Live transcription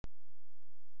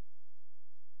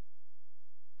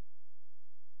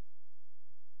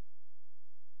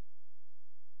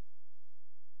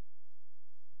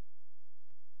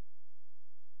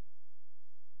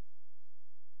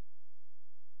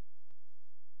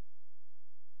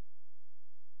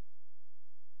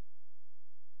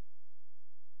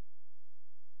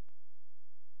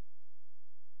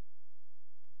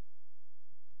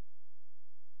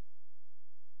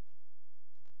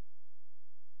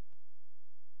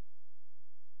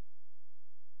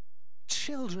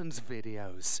Children's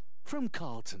videos from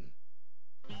Carlton.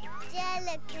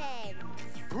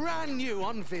 Jellykins. Brand new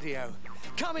on video.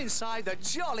 Come inside the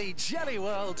jolly jelly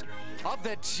world of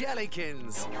the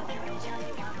Jellykins.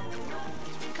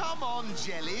 Come on,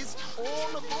 jellies,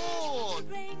 all aboard!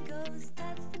 Rainbows,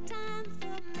 that's the time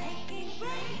for making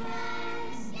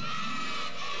rainbows.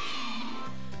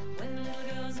 When little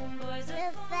girls and boys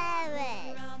The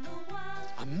fairies. around the world,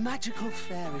 A magical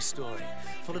fairy story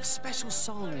full of special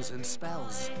songs and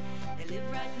spells. they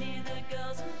live right near the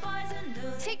girls and boys and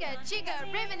know Tigger, jigger,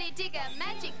 revenue digger,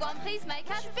 magic wand, please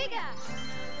make us bigger.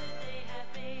 they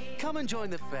have made. Come and join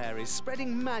the fairies,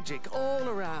 spreading magic all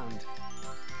around.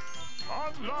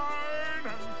 Online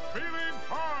and feeling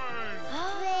fine!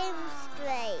 Dream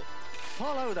Street.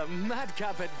 Follow the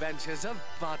madcap adventures of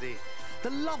Buddy, the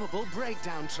lovable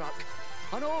breakdown truck,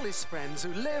 and all his friends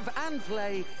who live and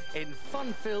play in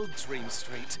fun-filled Dream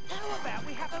Street. How about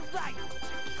we have a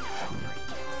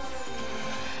race?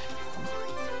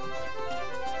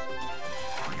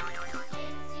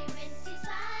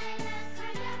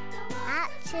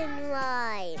 Action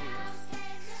rhymes.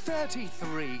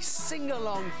 33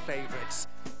 sing-along favourites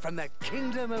from the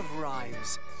Kingdom of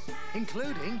Rhymes,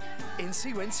 including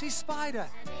Incy Wincy Spider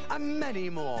and many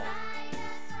more.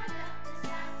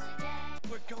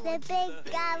 The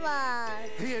Big Garage.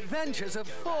 The adventures of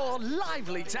 4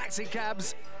 lively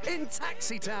taxicabs in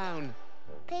Taxi Town.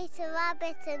 Peter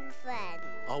Rabbit and Friends.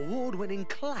 Award-winning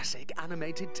classic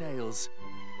animated tales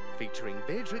featuring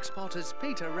Beatrix Potter's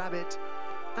Peter Rabbit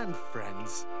and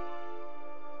Friends.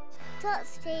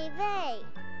 Tots TV.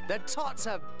 The Tots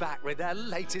are back with their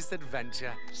latest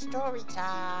adventure. Story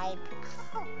time.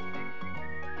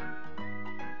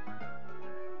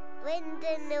 Wind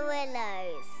in the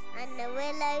Willows. And the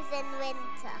Willows in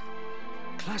Winter.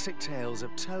 Classic tales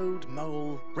of Toad,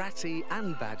 Mole, Ratty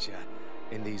and Badger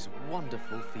in these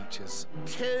wonderful features.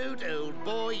 Toad, old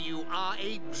boy, you are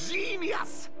a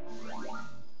genius!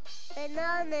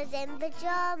 Bananas in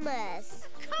Pyjamas.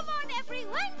 Come on,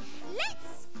 everyone,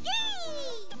 let's ski!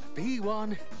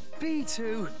 B1,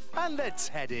 B2 and the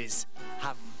Teddies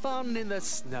have fun in the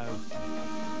snow.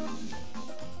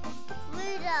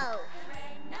 Rudolph.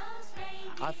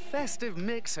 A festive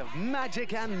mix of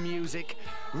magic and music.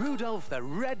 Rudolph the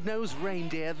Red-Nosed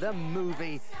Reindeer, the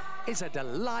movie, is a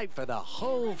delight for the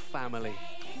whole family.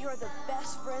 You're the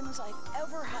best friends I've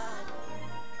ever had.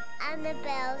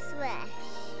 Annabelle's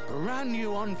Wish. Brand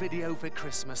new on video for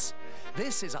Christmas.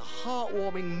 This is a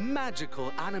heartwarming,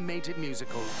 magical animated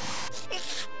musical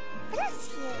Bless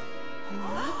you.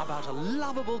 about a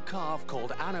lovable calf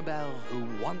called Annabelle who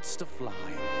wants to fly.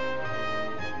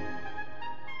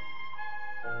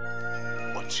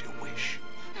 What's your wish?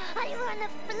 I want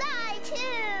to fly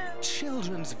too.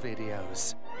 Children's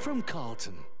videos from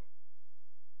Carlton.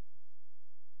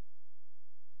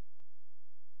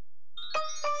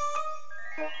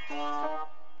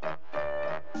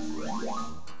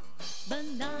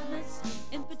 Bananas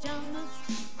in pajamas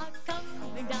are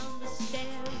coming down the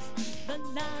stairs.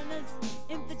 Bananas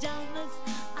in pajamas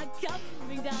are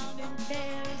coming down in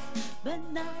pairs.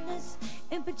 Bananas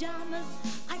in pajamas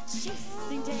are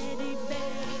chasing teddy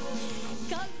bears.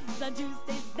 'Cause on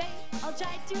Tuesdays they all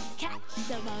try to catch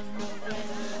them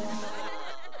unawares.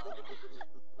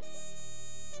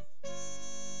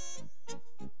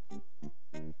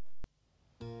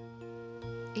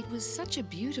 It was such a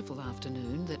beautiful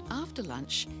afternoon that after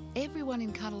lunch, everyone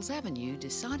in Cuddles Avenue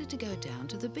decided to go down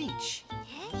to the beach.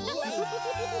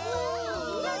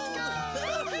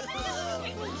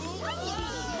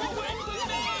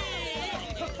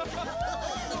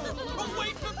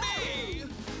 Wait for me!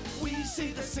 We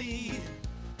see the sea,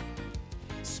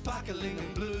 sparkling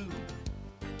in blue,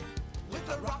 with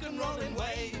the rock and rolling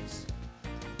waves,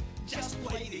 just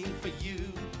waiting for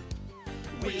you.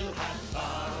 We'll have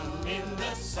fun in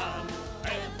the sun,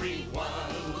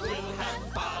 everyone will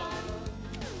have fun.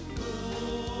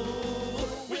 Ooh,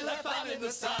 we'll have fun in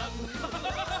the sun.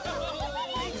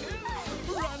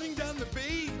 Running down the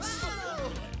beach,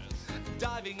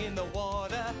 diving in the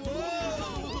water,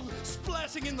 whoa,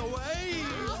 splashing in the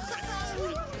waves,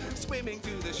 swimming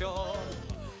to the shore.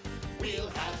 We'll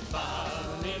have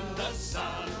fun in the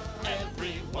sun,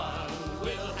 everyone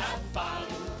will have fun.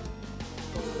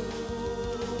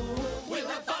 We'll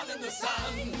have fun in the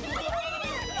sun.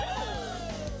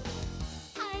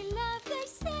 I love the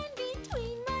sand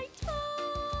between my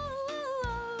toes.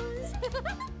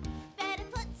 Better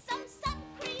put some sun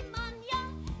cream on your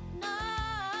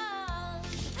nose.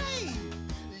 Hey,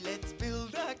 let's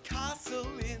build a castle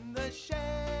in the shade.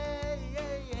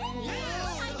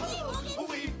 Yes,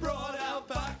 we've brought our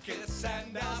buckets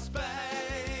and our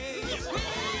spades.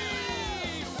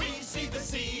 Hey, we see the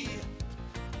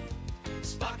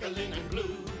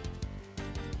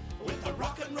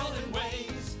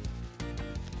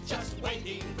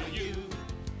waiting for you.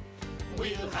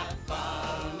 We'll have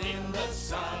fun in the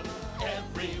sun.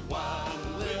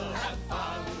 Everyone will have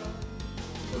fun.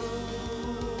 Ooh,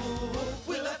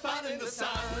 we'll have fun in the sun.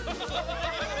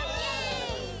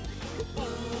 Ooh,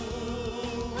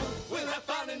 we'll have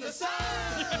fun in the sun.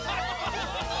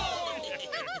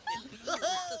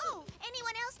 Oh,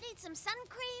 anyone else need some sun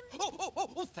cream?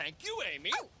 Oh, thank you,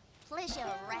 Amy. Oh, pleasure,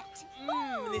 Rat.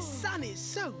 The sun is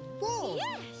so warm.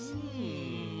 Yes.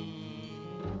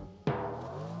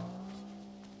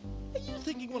 Are you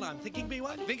thinking what I'm thinking,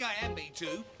 B1? I think I am,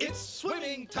 B2. It's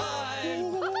swimming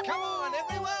time! Come on,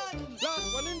 everyone!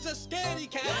 Last one in's a scaredy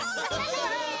cat!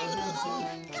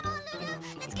 Come on, Luna.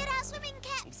 Let's get our swimming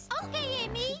caps. Okay,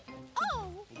 Amy.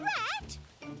 Oh, Rat.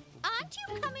 Aren't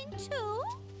you coming too?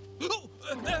 Oh,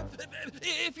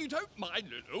 if you don't mind,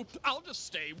 Lulu, I'll just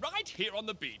stay right here on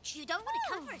the beach. You don't want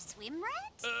to come for a swim,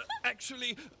 Rat?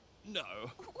 Actually, no.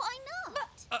 Why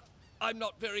not? I'm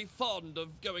not very fond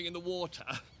of going in the water.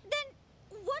 Then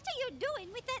what are you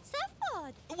doing with that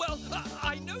surfboard? Well,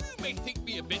 I know you may think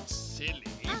me a bit silly,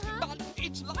 but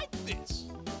it's like this.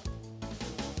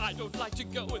 I don't like to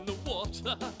go in the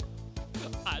water.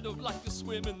 I don't like to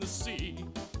swim in the sea.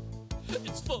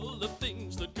 It's full of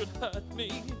things that could hurt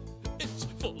me. It's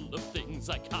full of things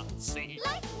I can't see.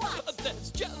 Like what? There's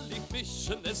jellyfish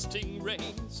and there's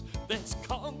stingrays. There's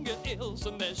conger eels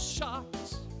and there's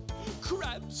sharks.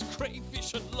 Crabs,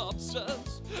 crayfish and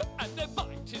lobsters. And their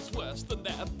bite is worse than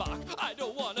their bark. I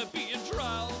don't want to be a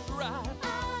drowned rat.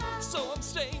 So I'm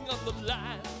staying on the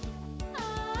land.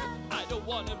 I don't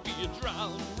want to be a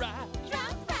drowned rat.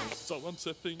 Drowned rat. So I'm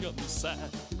surfing on the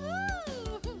sand. Ooh,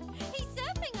 he's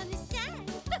surfing on the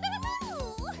sand.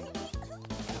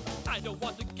 I don't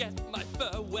want to get my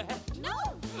fur wet. No.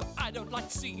 I don't like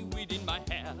seaweed in my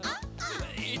hair.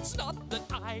 It's not that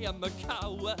I am a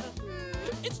coward.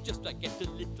 It's just I get a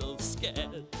little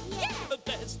scared. Yeah.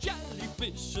 There's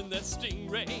jellyfish and there's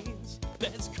stingrays.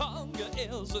 There's conger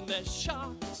eels and there's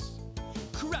sharks.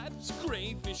 Crabs,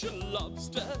 crayfish and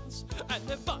lobsters. And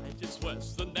their bite is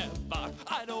worse than their bark.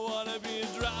 I don't want to be a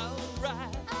drowned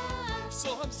rat.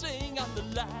 So I'm staying on the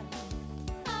land.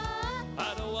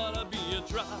 I don't want to be a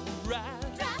drowned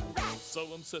rat. Drowned rat. So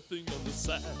I'm surfing on the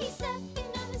sand. He's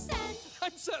surfing on the sand.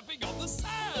 I'm surfing on the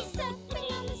sand. He's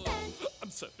surfing on the sand. I'm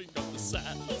surfing on the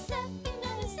sand. He's surfing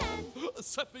on the sand.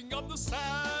 Surfing on the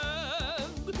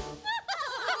sand.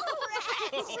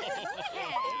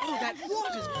 Oh, that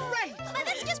water's great. But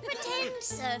that's just pretend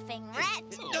surfing, Rat.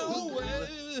 No,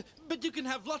 but you can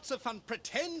have lots of fun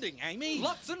pretending, Amy.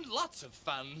 Lots and lots of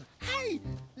fun. Hey,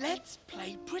 let's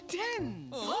play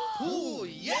pretend. Oh,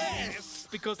 yes!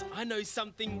 Because I know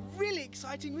something really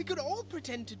exciting we could all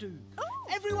pretend to do.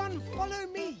 Everyone follow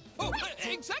me. Oh,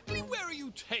 exactly where are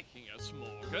you taking us,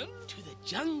 Morgan? To the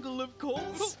jungle, of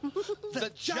course.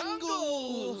 The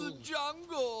jungle! The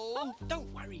jungle.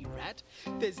 Don't worry, Rat.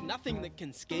 There's nothing that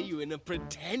can scare you in a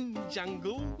pretend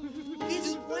jungle.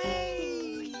 This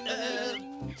way.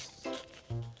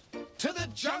 To the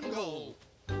jungle!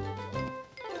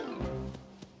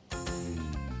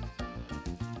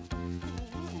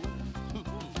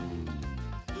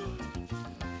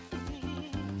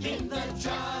 In the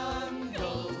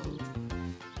jungle,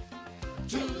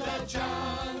 to the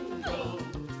jungle,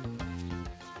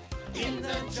 in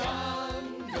the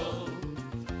jungle,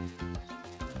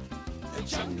 the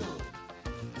jungle.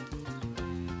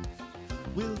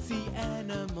 We'll see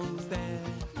animals there.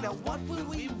 Now what will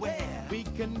we wear? We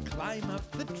can climb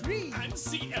up the tree. And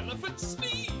see elephants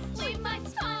sneeze. We might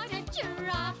spot a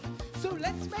giraffe. So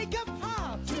let's make a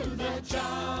path To the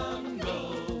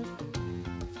jungle,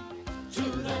 to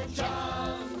the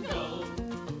jungle,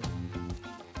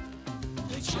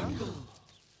 the jungle.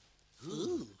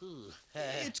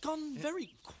 It's gone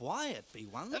very quiet,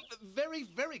 B1. Very,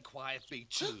 very quiet,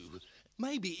 B2.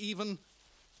 Maybe even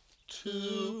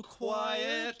too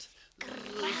quiet.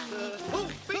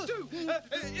 Oh, B2!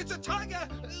 It's a tiger!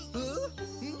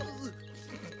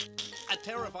 A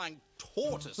terrifying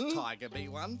tortoise tiger,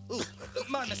 B1.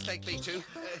 My mistake, B2.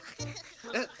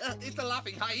 It's a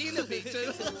laughing hyena, B2.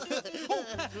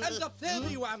 And up there,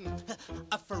 B1.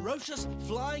 A ferocious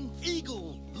flying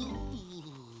eagle.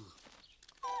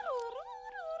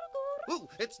 Ooh,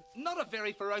 it's not a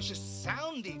very ferocious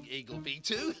sounding eagle,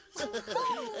 B2.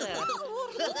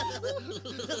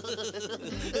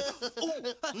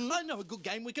 I know a good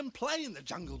game we can play in the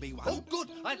jungle, B1. Oh, good.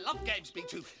 I love games,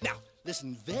 B2. Now,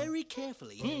 listen very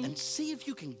carefully and see if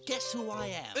you can guess who I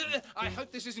am. I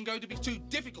hope this isn't going to be too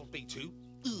difficult, B2.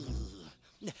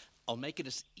 I'll make it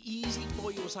as easy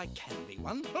for you as I can,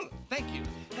 B1. Oh, thank you.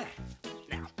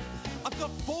 Now, I've got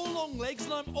 4 long legs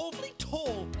and I'm awfully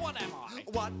tall. What am I?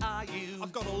 What are you?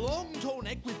 I've got a long tall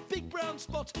neck with big brown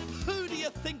spots. Who do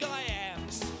you think I am?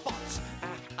 Spots.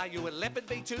 Are you a leopard,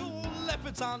 B2? Oh,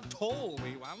 leopards aren't tall,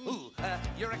 B1. Ooh,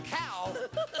 you're a cow.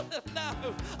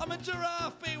 No, I'm a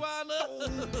giraffe, B1.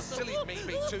 Oh, silly me,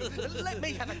 B2. Let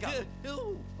me have a go.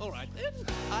 Oh, all right then.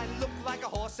 I look like a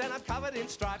horse and I'm covered in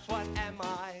stripes. What am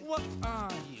I? What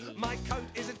are you? My coat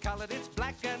isn't coloured, it's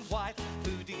black and white.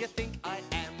 Who do you think I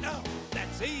am? Oh,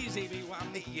 that's easy,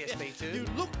 B1. Yes, B2. You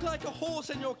look like a horse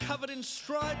and you're covered in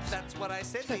stripes. That's what I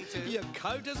said, B2. Your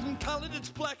coat isn't coloured, it's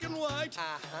black and white.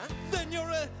 Uh-huh. Then you're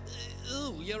a...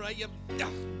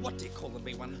 what do you call them,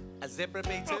 B1? A zebra,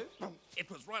 B2? It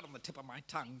was right on the tip of my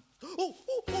tongue. Oh,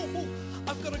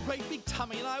 I've got a great big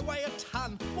tummy and I weigh a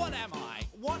ton. What am I?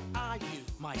 What are you?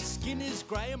 My skin is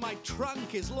grey and my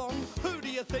trunk is long. Who do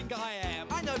you think I am?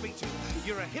 I know, B2.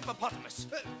 You're a hippopotamus.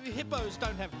 Hippos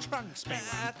don't have trunks,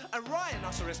 B1. A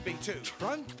rhinoceros, B2.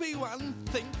 Trunk, B1.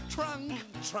 Think trunk.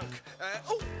 Trunk.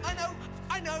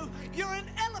 I know. You're an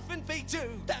elephant,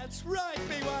 B2. That's right,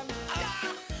 B1.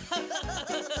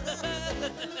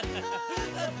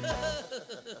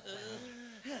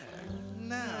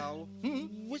 Now,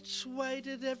 which way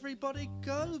did everybody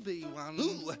go, B1?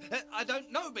 Ooh, I don't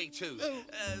know, B2.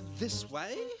 This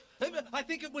way? I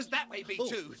think it was that way,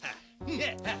 B2.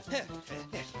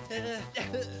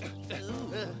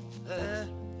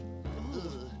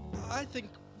 I think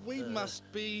we must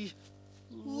be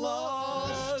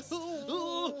lost. There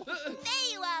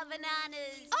you are,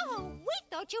 Bananas. Oh, we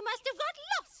thought you must have got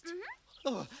lost.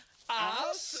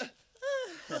 Us?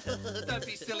 Don't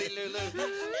be silly, Lulu.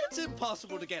 It's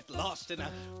impossible to get lost in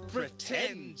a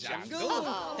pretend jungle.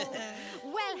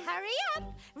 Well, hurry up.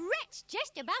 Rhett's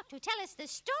just about to tell us the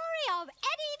story of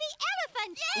Eddie the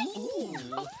elephant.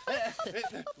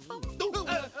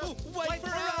 Wait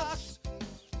for us!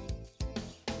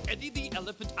 Eddie the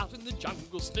elephant out in the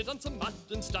jungle slid on some mud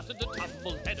and started to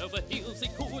tumble. Head over heels, he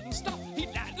couldn't stop. He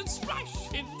landed splash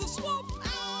in the swamp.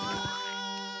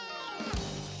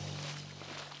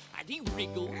 And he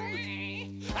wriggled,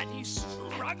 and he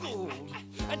struggled,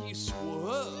 and he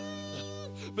swerved.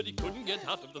 But he couldn't get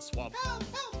out of the swamp. Help!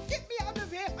 Get me out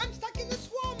of here! I'm stuck in the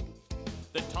swamp!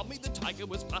 Then Tommy the tiger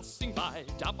was passing by.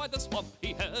 Down by the swamp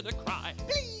he heard a cry.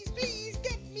 Please,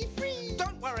 get me free!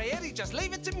 Don't worry, Eddie, just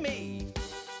leave it to me.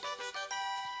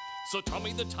 So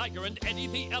Tommy the tiger and Eddie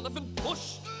the elephant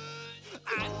pushed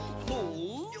and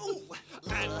pulled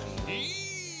and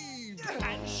heaved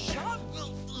and shoved.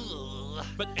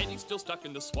 But Eddie's still stuck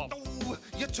in the swamp. Oh,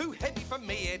 you're too heavy for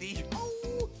me, Eddie.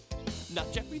 Oh. Now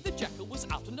Jeffrey the jackal was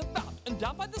out and about, and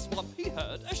down by the swamp he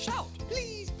heard a shout.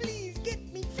 Please, get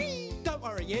me free! Don't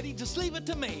worry, Eddie, just leave it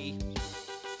to me.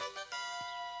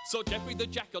 So Jeffrey the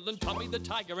jackal and Tommy the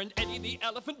tiger and Eddie the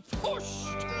elephant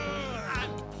pushed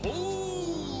and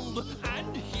pulled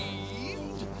and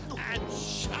heaved and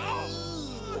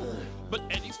shoved. But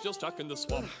Eddie's still stuck in the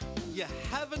swamp. You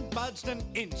haven't budged an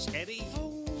inch, Eddie.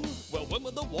 Well,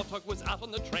 Wilma the warthog was out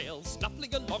on the trail,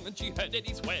 snuffling along, and she heard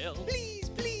Eddie's wail. Please,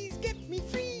 get me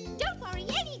free! Don't worry,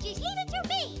 Eddie, just leave it to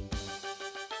me.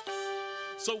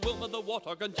 So Wilma the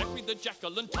warthog and Jeffrey the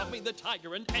jackal and Tommy the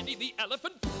tiger and Eddie the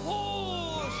elephant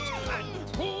pushed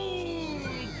and pulled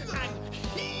and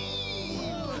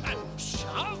heaved and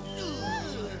shoved.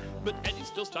 But Eddie's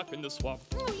still stuck in the swamp.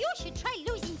 Oh, you should try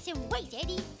losing some weight,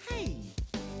 Eddie. Hey!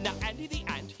 Now Andy the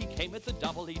ant, he came at the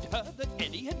double. He'd heard that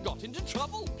Eddie had got into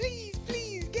trouble. Please,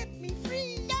 get me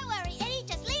free! Don't worry, Eddie,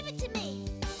 just leave it to me.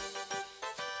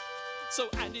 So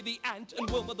Andy the ant and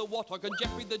Wilma the warthog and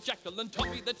Jeffrey the jackal and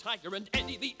Tommy the tiger and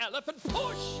Eddie the elephant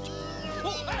pushed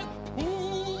and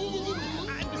pulled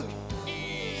and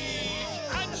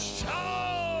heaved and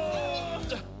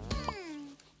shoved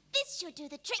This should do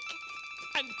the trick.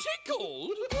 and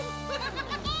tickled.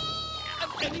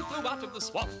 And Eddie flew out of the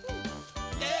swamp.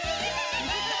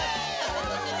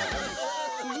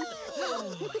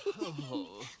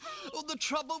 Oh, the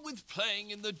trouble with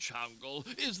playing in the jungle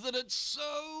is that it's so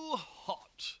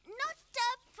hot. Not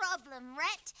a problem,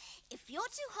 Rat. If you're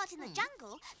too hot in the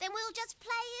jungle, then we'll just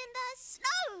play in the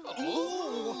snow.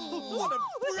 Oh, what a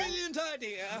brilliant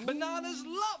idea! Bananas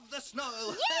love the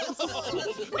snow. Yes!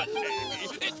 But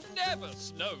baby, it never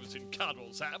snows in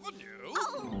Cuddles Avenue.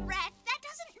 Oh, Rat, that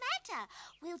doesn't matter.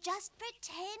 We'll just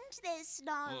pretend there's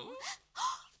snow.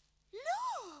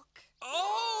 Look!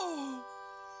 Oh!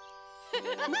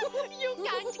 You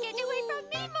can't get away from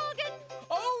me, Morgan.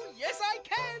 Oh, yes, I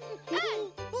can!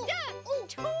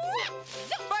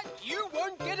 But you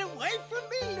won't get away from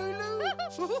me, Lulu!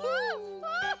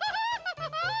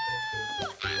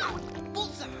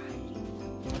 Bullseye!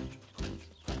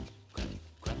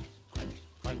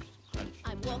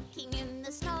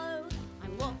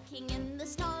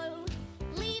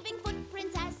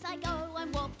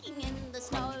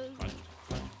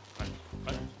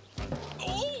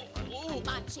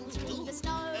 marching through the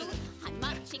snow. I'm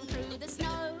marching through the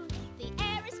snow. The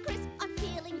air is crisp, I'm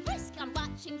feeling brisk. I'm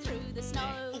marching through the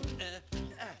snow.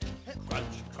 Crunch,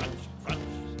 crunch, crunch.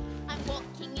 I'm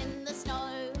walking in the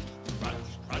snow. Crunch,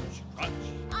 crunch, crunch.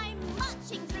 I'm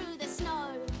marching through the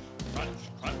snow. Crunch,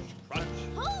 crunch, crunch.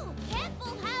 Oh,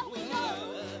 careful how we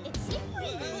go. It's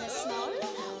slippery in the snow.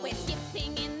 We're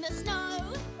skipping in the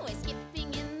snow. We're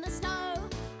skipping in the snow.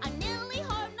 I'm nearly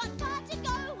home, not far to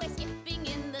go. We're skipping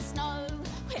in the snow.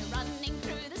 We're running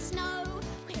through the snow.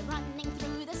 We're running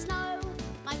through the snow.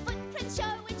 My footprints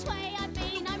show which way I've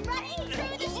been. I'm running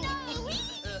through the snow.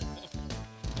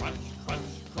 Crunch,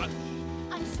 crunch, crunch.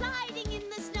 I'm sliding in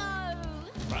the snow.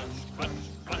 Crunch, crunch,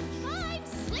 crunch. I'm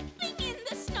slipping in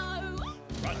the snow.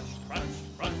 Crunch, crunch,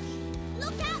 crunch.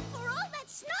 Look out for all that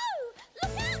snow.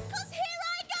 Look out, 'cause here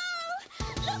I go.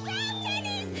 Look out,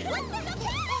 Dennis. Look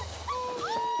out.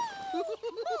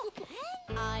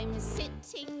 I'm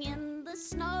sitting in the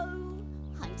snow.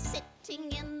 I'm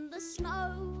sitting in the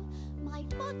snow. My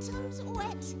bottom's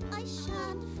wet, I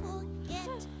shan't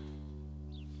forget.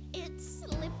 It's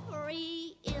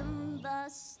slippery in the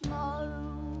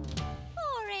snow.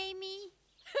 Poor Amy.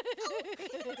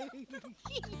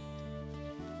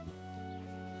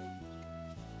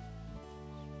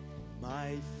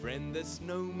 My friend the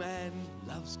snowman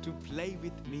loves to play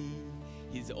with me.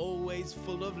 He's always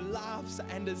full of laughs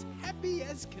and as happy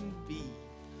as can be.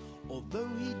 Although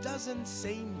he doesn't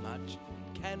say much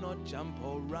and cannot jump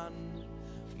or run,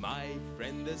 my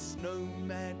friend the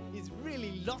snowman is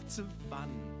really lots of fun.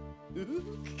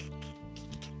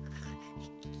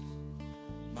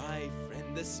 My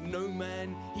friend the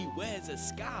snowman, he wears a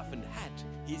scarf and hat.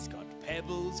 He's got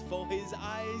pebbles for his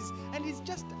eyes and he's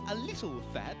just a little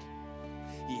fat.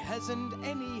 He hasn't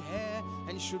any hair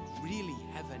and should really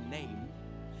have a name,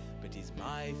 but he's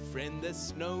my friend the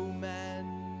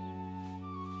snowman,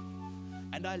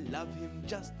 and I love him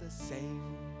just the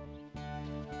same.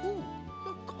 Ooh,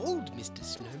 you're cold, Mr.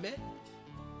 Snowman.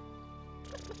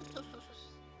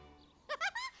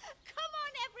 Come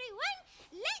on, everyone.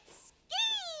 Let's ski!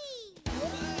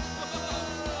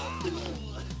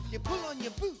 You pull on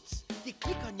your boots, you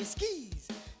click on your skis,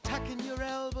 tuck in your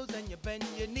elbows and you bend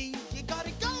your knees. You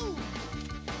gotta go!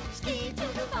 Ski to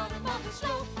the bottom of the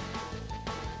slope.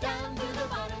 Down to the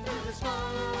bottom through the snow.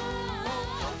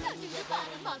 Down to the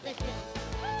bottom of the hill.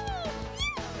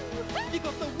 You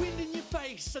got the wind in your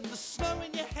face and the snow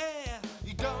in your hair.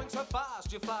 You're going so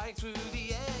fast, you're flying through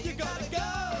the air. You gotta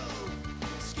go!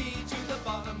 Ski to the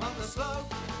bottom of the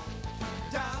slope.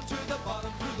 Down to the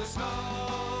bottom through the snow.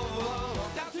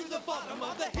 Down to the bottom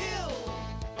of the hill.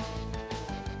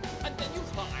 And then you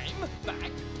climb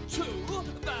back to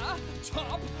the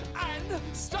top and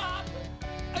start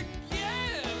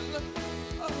again.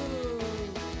 Oh.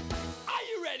 Are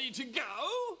you ready to go?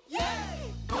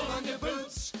 Yay! Pull on your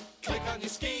boots, click on your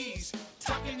skis,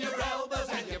 tuck in your elbows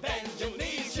and you bend your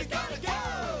knees. You gotta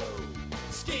go!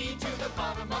 Ski to the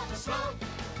bottom of the slope.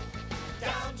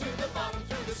 Down to the bottom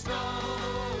through the snow.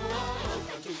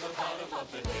 Down to the bottom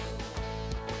of the hill.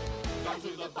 Down to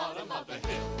the bottom of the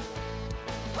hill.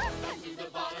 Down to the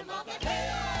bottom of the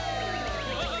hill.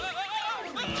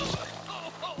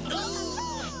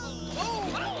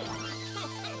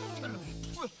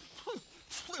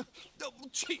 Oh,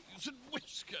 cheese and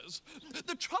whiskers.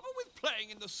 The trouble with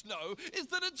playing in the snow is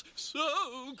that it's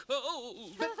so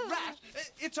cold. But Rat,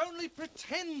 it's only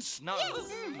pretend snow.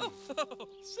 Oh,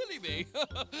 silly me.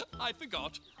 I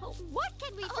forgot. Oh, what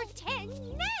can we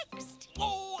pretend next?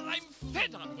 Oh, I'm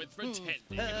fed up with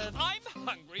pretending. I'm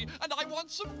hungry and I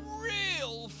want some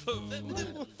real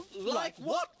food. Like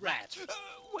what, Rat?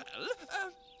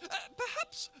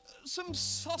 Perhaps some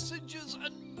sausages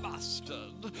and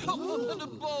mustard. Oh, and a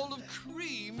bowl of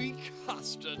creamy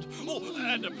custard. Oh,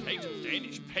 and a plate of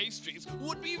Danish pastries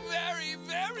would be very,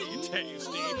 very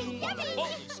tasty. While a bowl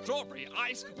of strawberry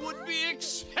ice would be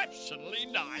exceptionally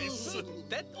nice.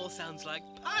 That all sounds like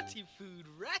party food,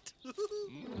 Rat.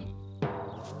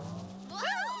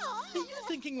 Are you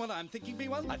thinking what I'm thinking,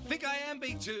 B1? I think I am,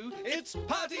 B2. It's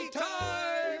party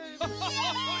time!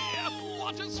 Yeah,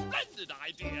 what a splendid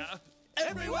idea!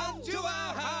 Everyone to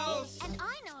our house! And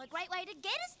I know a great way to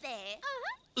get us there.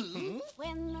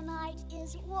 When the night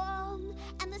is warm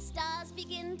and the stars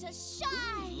begin to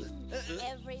shine,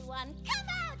 everyone come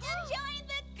out and join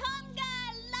the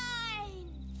conga line.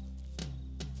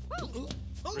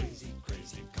 Crazy,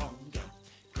 crazy conga.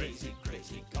 Crazy,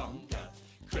 crazy conga.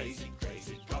 Crazy,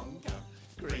 crazy conga.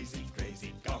 Crazy,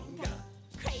 crazy conga.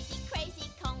 Crazy, crazy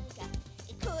conga.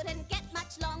 It couldn't get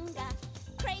much longer.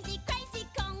 Crazy, crazy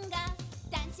conga.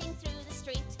 Dancing through the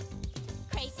street.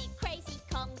 Crazy, crazy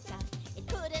conga. It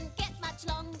couldn't get much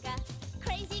longer.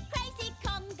 Crazy,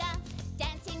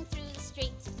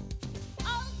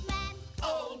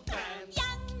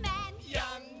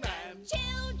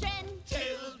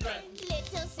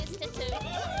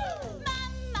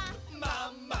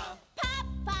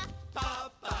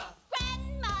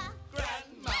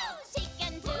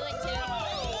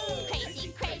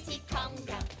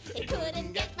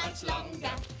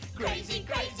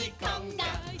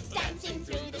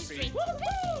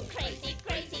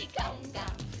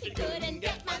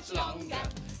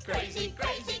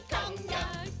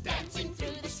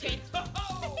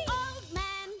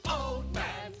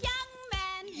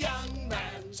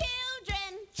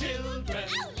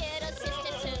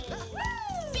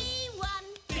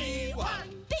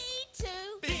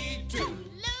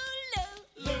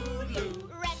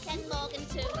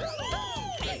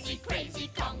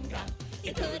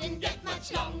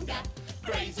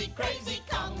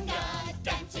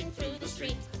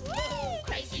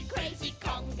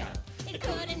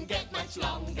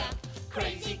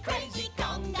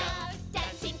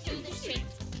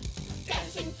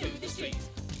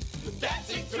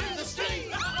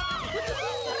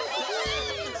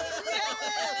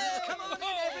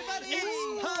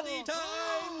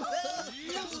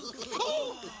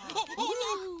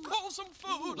 some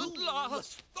food at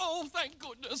last. Oh, thank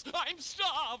goodness, I'm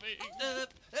starving.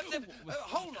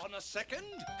 Hold on a second.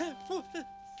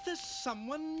 There's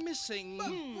someone missing.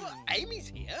 Amy's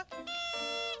here.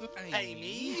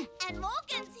 Amy? And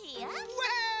Morgan's here.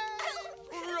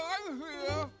 I'm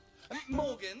here.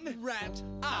 Morgan, Rat,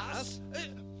 us.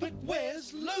 But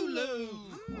where's Lulu?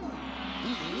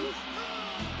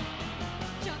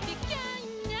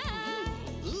 Tropicana,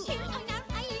 here on our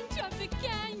island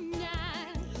Tropicana,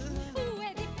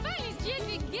 where the fun is just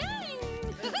begun.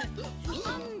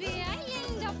 On the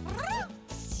island of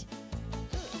fruits.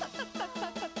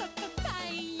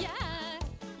 Papaya,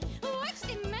 watch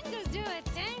the mangoes do a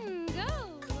tango,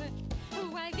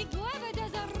 while the guava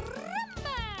does a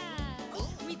rumba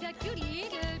with a cute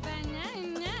little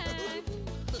banana.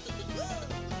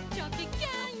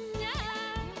 Tropicana,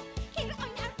 here on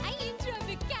our island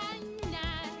Tropicana,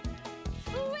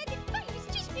 where the fun has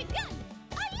just begun.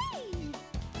 Olé!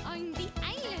 On the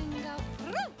island of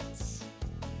fruits.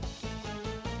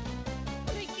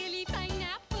 Prickly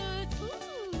pineapples,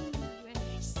 ooh,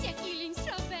 succulent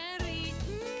strawberries,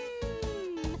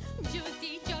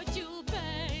 juicy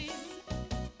jujubes.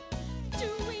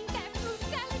 Doing that fruit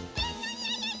salad,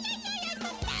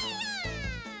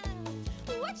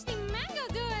 watch the mango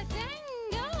do a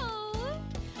tango,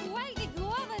 while the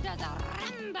guava does a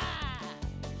rumba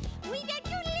with a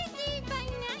cute little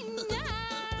banana.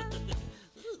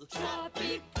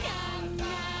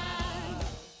 Tropicana,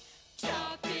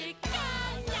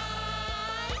 Tropicana.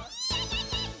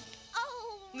 Oh,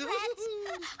 Rats,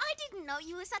 I didn't know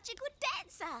you were such a good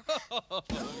dancer.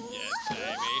 Yes,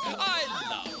 Amy, I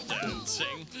love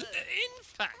dancing. In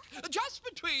fact, just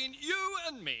between you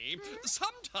and me,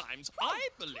 sometimes I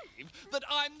believe that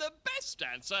I'm the best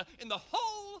dancer in the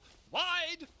whole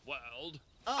wide world.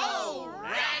 Oh,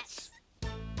 Rats!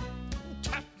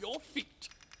 Tap your feet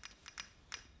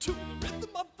to the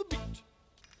rhythm of the beat.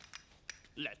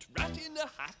 Let Rat in a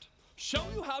Hat show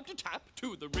you how to tap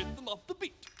to the rhythm of the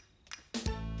beat.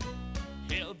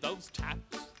 Hear those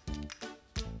taps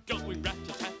going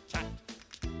rat-a-tat-tat.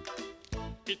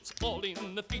 It's all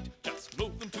in the feet, just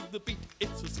move them to the beat.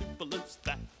 It's as simple as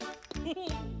that.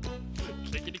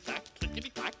 Clickety-clack,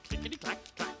 clickety-clack, clickety-clack,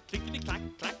 clack, clickety-clack,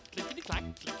 clack, clickety-clack,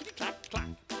 clickety-clack, clack.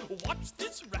 Watch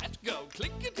this rat go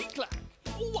clickety-clack.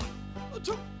 1,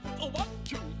 2, 1,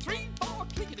 2, 3, 4.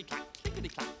 Clickety-clack,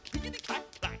 clickety-clack, clickety-clack,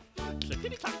 clack.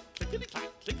 Clickety-clack, clickety-clack,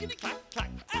 clickety-clack,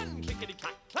 clack. And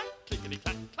clickety-clack, clack,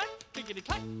 clickety-clack, clack.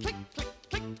 Clickety-clack, click, click,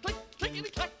 click, click,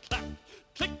 clickety-clack, clack.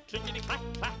 Click, clickety-clack,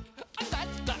 clack. And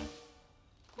that's that.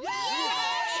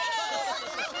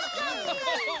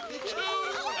 Too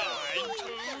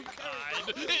kind.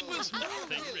 It was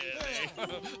nothing, really.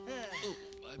 Oh,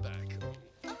 my back.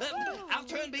 Our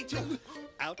turn, B2.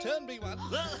 Our turn, B1.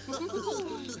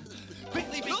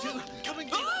 Quickly, B2. Coming,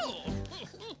 B1. Oh!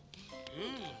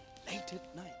 Late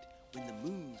at night, when the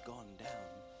moon's gone down,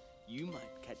 you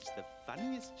might catch the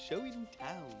funniest show in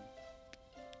town.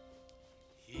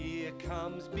 Here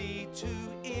comes B2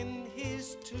 in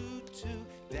his tutu,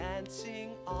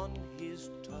 dancing on his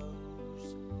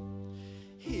toes.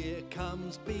 Here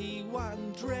comes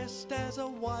B1 dressed as a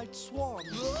white swan.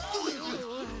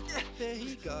 There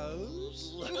he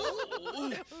goes.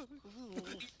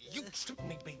 You tripped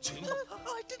me, B2.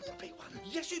 I didn't, B1.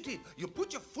 Yes, you did. You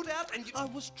put your foot out and you... I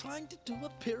was trying to do a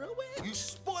pirouette. You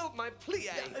spoiled my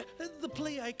plie. The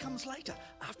plie comes later,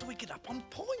 after we get up on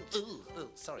point.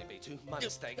 Sorry, B2. My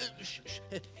mistake.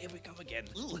 Here we go again.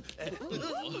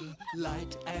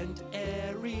 Light and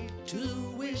airy,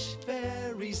 2 wish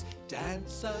fairies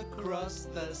dance across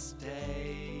the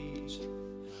stage.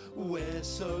 We're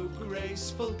so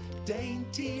graceful,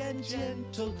 dainty and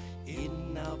gentle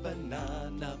in our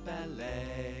banana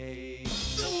ballet.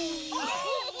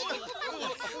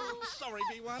 Sorry,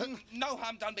 B1. No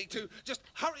harm done, B2. Just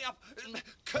hurry up,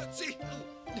 curtsy,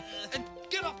 and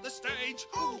get off the stage.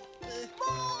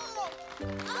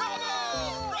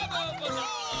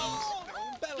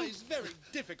 Ballet's very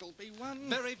difficult, B1.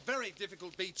 Very, very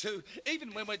difficult, B2,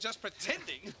 even when we're just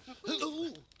pretending.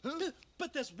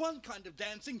 But there's one kind of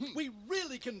dancing we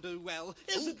really can do well,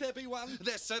 isn't there, B1?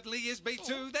 There certainly is,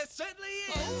 B2. There certainly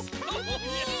is.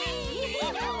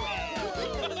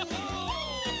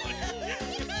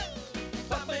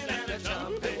 Bumping and a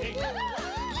jumping,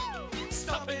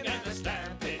 stopping and a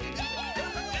stamping,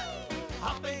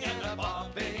 hopping and a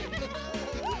bopping,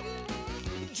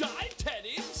 jive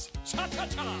tennis,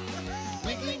 cha-cha-cha,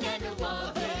 Wiggling and a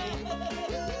wobbling,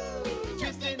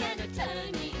 twisting and a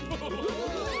turning,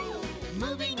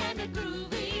 moving and a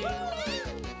grooving.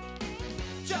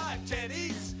 Jive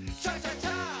tennis,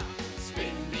 cha-cha-cha.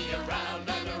 spin me around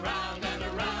and around and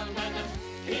around and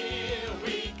here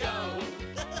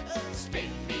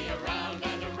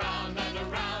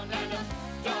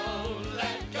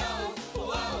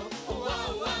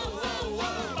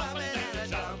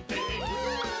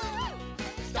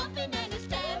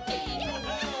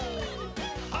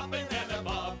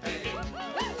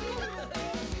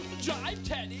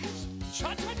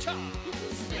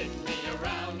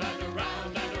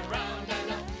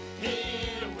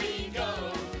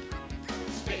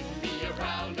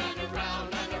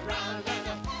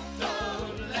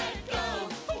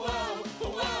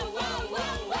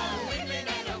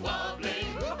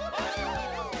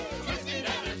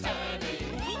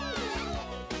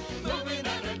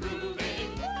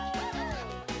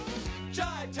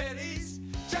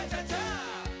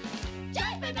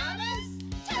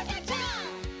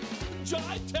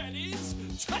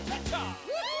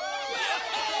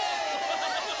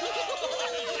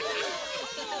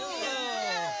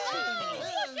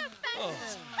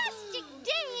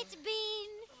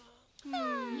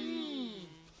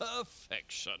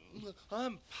rotten.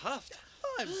 I'm puffed.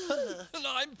 I'm puffed. And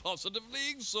I'm positively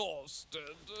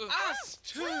exhausted. Us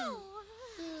too.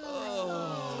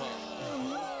 Well,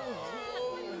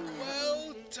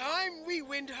 time we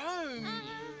went home.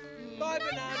 Bye,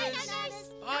 bananas.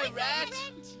 Bye, rat.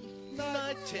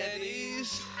 Night,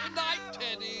 teddies. Night,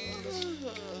 teddies.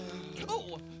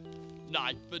 Oh,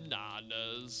 night,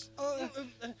 bananas.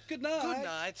 Good night. Good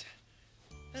night.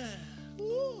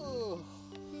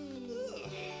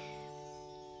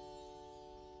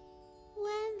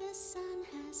 When the sun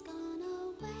has gone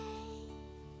away,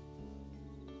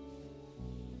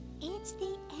 it's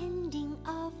the ending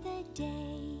of the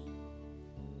day.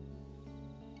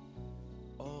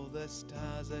 All the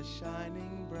stars are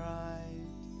shining bright.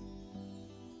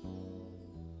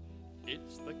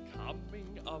 It's the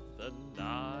coming of the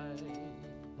night.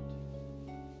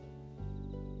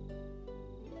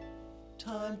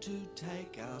 Time to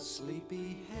take our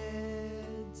sleepy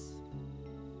heads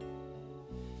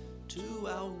to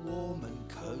our warm and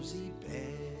cozy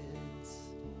beds.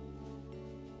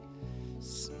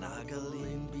 Snuggle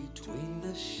in between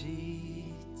the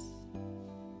sheets.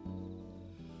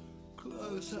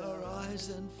 Close our eyes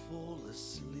and fall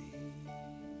asleep.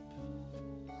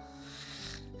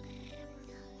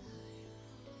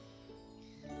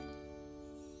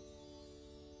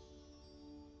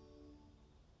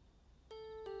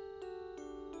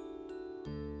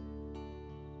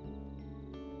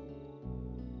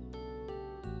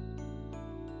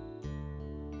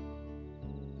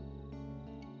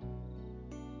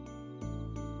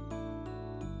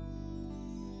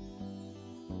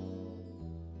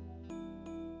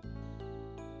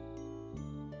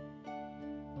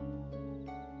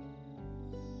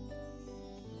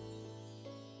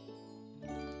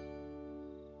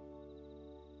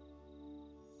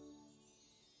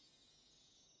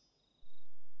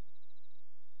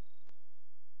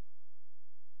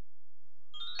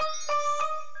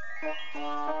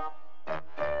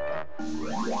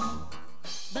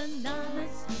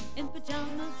 Bananas in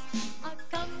pajamas are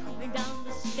coming down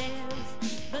the stairs.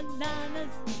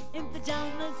 Bananas in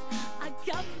pajamas are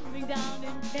coming down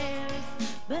in pairs.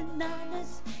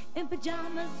 Bananas in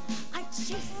pajamas are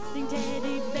chasing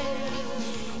teddy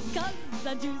bears. 'Cause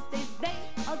on Tuesdays they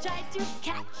all try to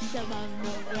catch them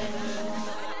unawares.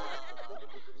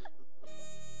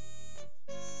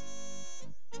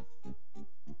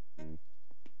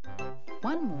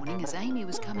 One morning, as Amy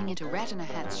was coming into Rat in a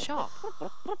Hat's shop...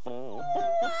 Wow!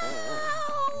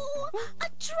 A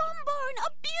trombone!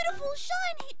 A beautiful,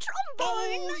 shiny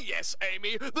trombone! Oh, yes,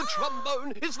 Amy. The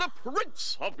trombone is the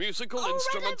prince of musical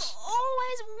instruments. I've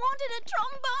always wanted a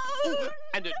trombone!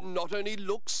 And it not only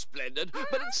looks splendid,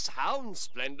 but it sounds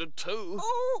splendid too.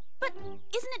 Oh, but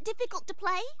isn't it difficult to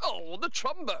play? Oh, the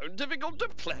trombone, difficult to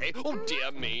play? Oh,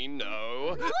 dear me,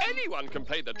 no. Anyone can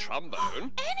play the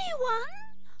trombone. Anyone?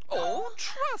 Oh,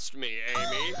 trust me,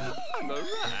 Amy. I'm a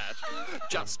rat.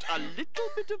 Just a little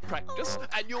bit of practice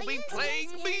and you'll be playing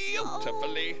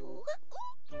beautifully.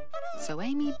 So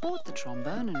Amy bought the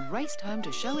trombone and raced home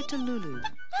to show it to Lulu.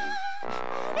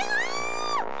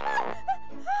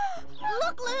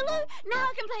 Look, Lulu, now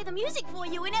I can play the music for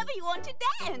you whenever you want to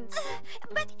dance.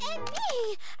 But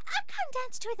Amy, I can't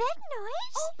dance to that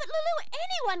noise. Oh, but Lulu,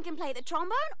 anyone can play the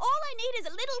trombone. All I need is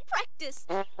a little practice.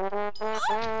 Amy,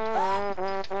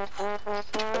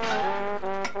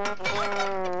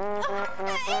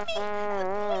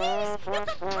 please, you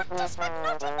can practice, but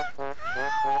not in the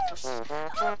house.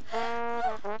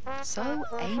 So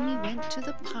Amy went to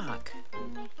the park.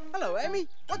 Hello, Amy.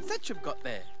 What's that you've got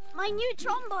there? My new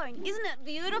trombone. Isn't it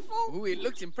beautiful? Oh, it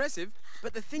looks impressive.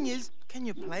 But the thing is, can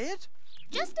you play it?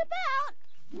 Just about.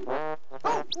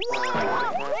 Oh,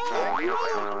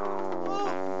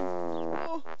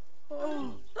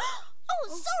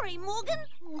 sorry, Morgan.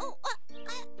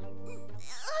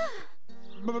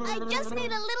 I just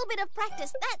need a little bit of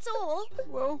practice, that's all.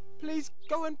 Well, please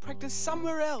go and practice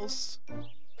somewhere else.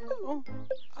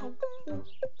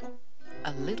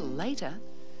 A little later...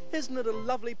 Isn't it a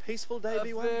lovely, peaceful day,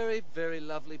 B1? A very, very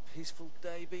lovely, peaceful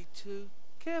day, B2.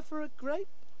 Care for a grape?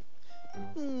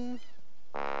 Hi,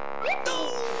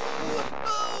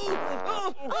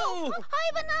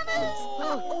 Bananas!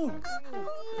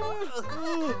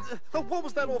 What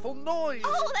was that awful noise?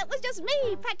 Oh, that was just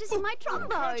me practicing my trombone.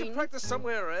 Can't you practice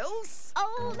somewhere else?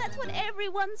 Oh, that's what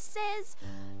everyone says.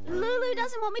 Lulu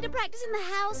doesn't want me to practice in the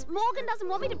house. Morgan doesn't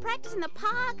want me to practice in the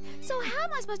park. So how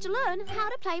am I supposed to learn how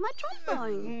to play my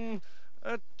trombone?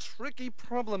 A tricky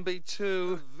problem,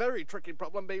 B2. A very tricky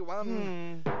problem,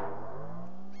 B1.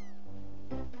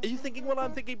 Are you thinking what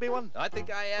I'm thinking, B1? I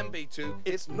think I am, B2.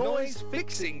 It's noise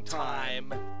fixing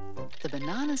time. The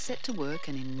bananas set to work,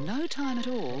 and in no time at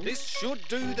all... This should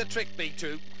do the trick,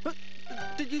 B2.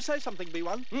 Did you say something,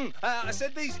 B1? I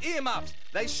said these earmuffs.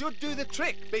 They should do the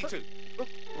trick, B2.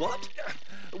 What?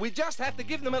 We just have to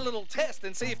give them a little test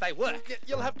and see if they work.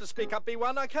 You'll have to speak up,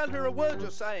 B1. I can't hear a word you're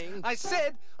saying. I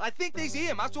said I think these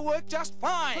earmuffs will work just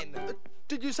fine.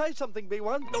 Did you say something,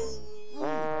 B1?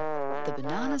 The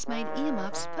bananas made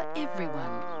earmuffs for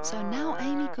everyone, so now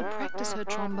Amy could practice her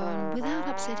trombone without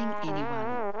upsetting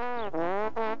anyone.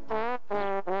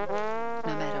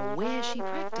 No matter where she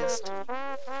practiced.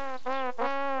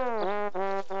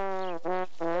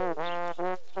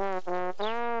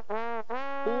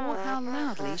 Or how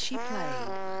loudly she played.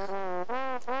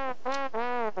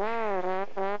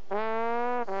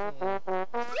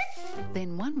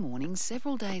 Then one morning,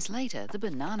 several days later, the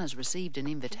bananas received an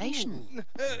invitation.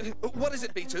 What is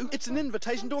it, B2? It's an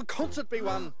invitation to a concert,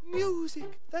 B1.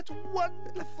 Music. That's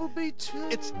wonderful,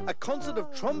 B2. It's a concert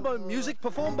of trombone music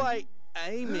performed by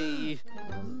Amy.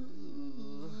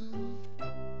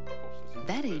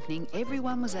 That evening,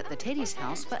 everyone was at the Teddy's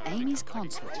house for Amy's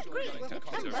concert.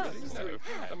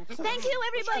 Thank you,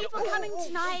 everybody, for coming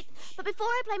tonight. But before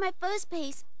I play my first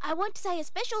piece, I want to say a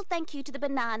special thank you to the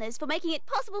bananas for making it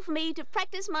possible for me to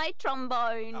practice my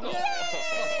trombone.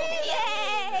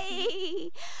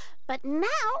 Yay! But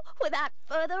now, without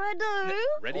further ado...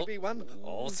 Ready, B1?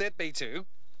 All set, B2.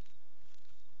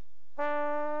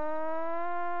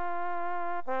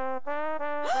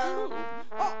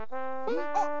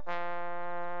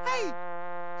 Hey,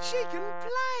 she can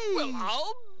play. Well,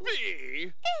 I'll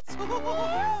be. It's beautiful.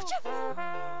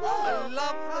 I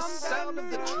love the sound of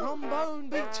the trombone,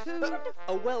 B2.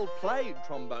 A well-played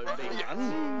trombone,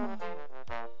 B1.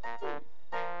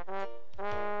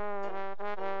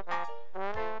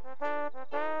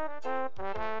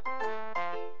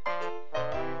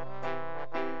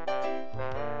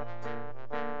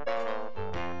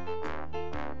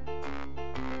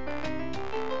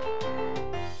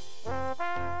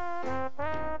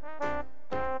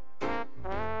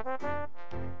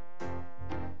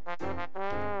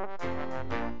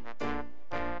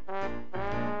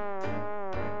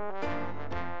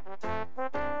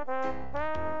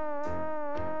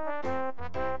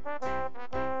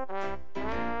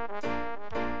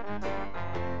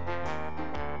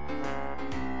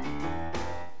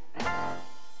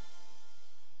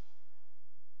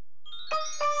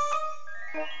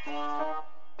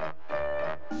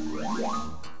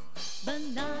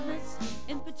 Bananas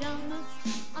in pajamas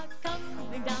are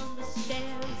coming down the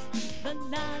stairs.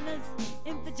 Bananas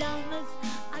in pajamas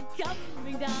are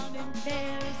coming down in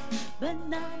pairs.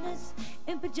 Bananas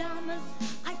in pajamas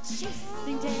are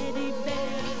chasing teddy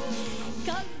bears.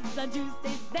 'Cause on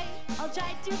Tuesdays they all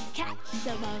try to catch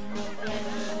them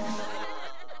unawares.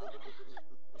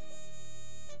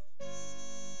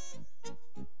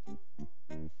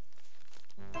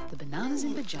 The bananas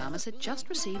in pajamas had just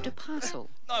received a parcel.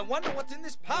 I wonder what's in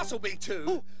this parcel, B2.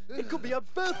 Oh, it could be a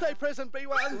birthday present,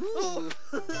 B1.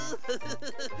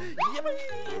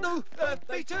 No,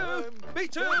 B2!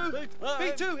 B2!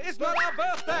 B2, it's not our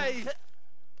birthday!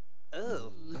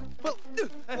 Oh. Well,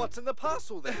 what's in the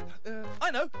parcel then? I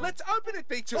know, let's open it,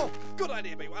 B2. Oh, good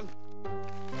idea, B1.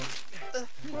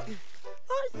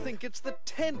 I think it's the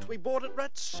tent we bought at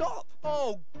Rat's shop.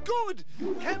 Oh, good!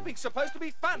 Camping's supposed to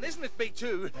be fun, isn't it,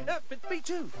 B2? But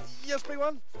B2... Yes,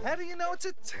 B1? How do you know it's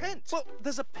a tent? Well,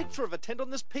 there's a picture of a tent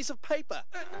on this piece of paper.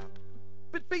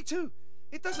 But B2,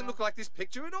 it doesn't look like this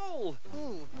picture at all.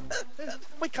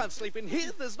 We can't sleep in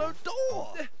here, there's no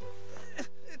door.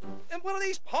 And what are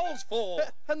these poles for?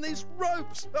 And these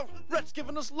ropes. Oh, Rat's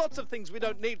given us lots of things we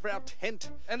don't need for our tent.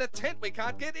 And a tent we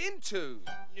can't get into.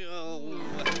 Oh.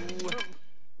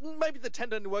 Maybe the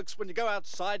tent only works when you go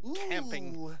outside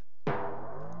camping.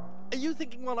 Are you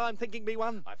thinking what I'm thinking,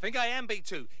 B1? I think I am,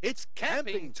 B2. It's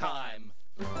camping time.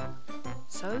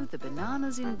 So the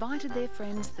bananas invited their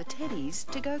friends, the Teddies,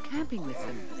 to go camping with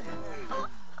them.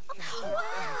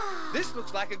 Wow! This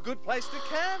looks like a good place to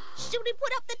camp. Should we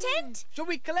put up the tent? Should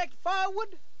we collect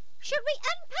firewood? Should we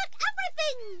unpack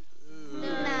everything?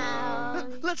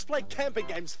 No. Let's play camping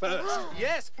games first.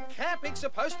 Yes, camping's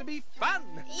supposed to be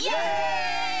fun. Yay!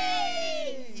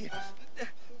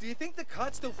 Do you think the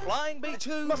kite's still flying,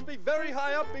 B2? Must be very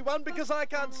high up, B1, because I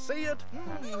can't see it.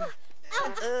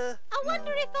 I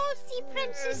wonder if old sea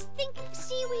princes think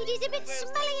seaweed is a bit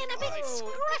smelly and a bit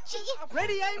scratchy.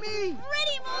 Ready, Amy?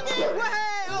 Ready, Morgan.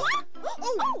 What?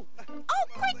 Oh,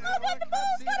 quick, Morgan, the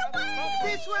ball's got away.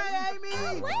 This way,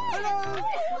 Amy. Where? Hello,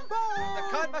 The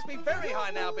kite must be very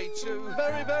high now, B2.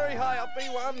 Very, very high up,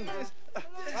 B1.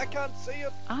 I can't see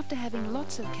it. After having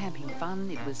lots of camping fun,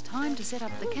 it was time to set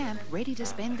up the camp, ready to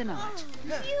spend the night.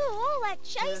 Phew, all that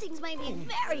chasing's made me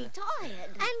very tired.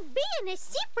 And being a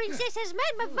sea princess has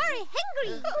made me very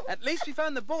hungry. At least we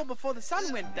found the ball before the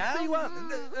sun went down.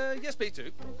 B1. Yes,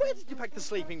 B2. Where did you pack the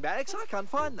sleeping bags? I can't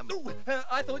find them.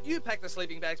 I thought you packed the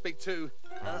sleeping bags, B2.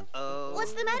 Uh-oh.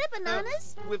 What's the matter,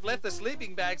 Bananas? We've left the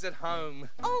sleeping bags at home.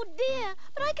 Oh dear,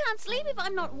 but I can't sleep if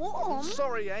I'm not warm.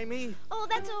 Sorry, Amy. Oh,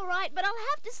 that's all right, but I'll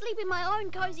have to sleep in my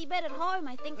own cosy bed at home,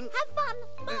 I think. Have fun.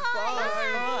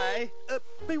 Bye. Bye.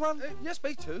 B1. Yes,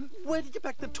 B2. Where did you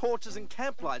pack the torches and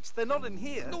camp lights? They're not in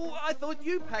here. Oh, I thought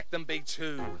you packed them,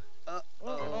 B2.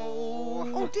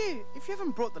 Oh dear, if you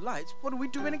haven't brought the lights, what do we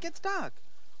do when it gets dark?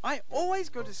 I always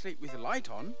go to sleep with the light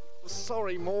on.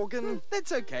 Sorry, Morgan.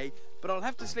 That's okay, but I'll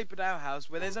have to sleep at our house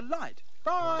where there's a light.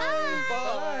 Bye.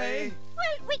 Bye.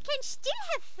 Well, we can still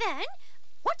have fun.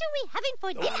 What are we having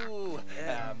for dinner? Oh,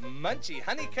 munchy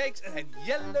honey cakes and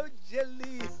yellow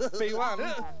jelly.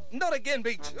 B1. Not again,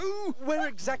 B2. Where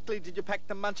exactly did you pack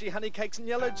the munchy honey cakes and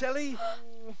yellow jelly?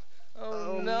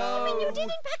 Oh, no. I mean, you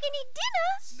didn't pack any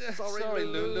dinner. Sorry,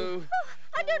 Lulu. Oh,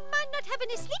 I don't mind not having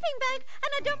a sleeping bag,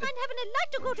 and I don't mind having a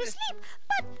light to go to sleep,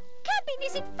 but camping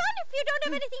isn't fun if you don't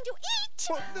have anything to eat.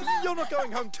 Well, you're not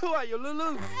going home too, are you, Lulu?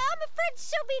 I'm afraid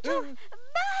so, B2.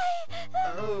 Bye.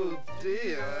 Oh,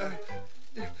 dear.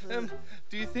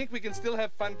 Do you think we can still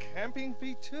have fun camping,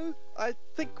 B2? I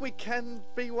think we can,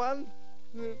 B1.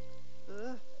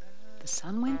 The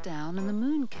sun went down and the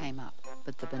moon came up,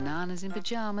 but the bananas in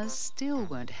pyjamas still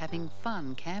weren't having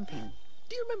fun camping.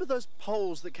 Do you remember those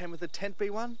poles that came with the tent,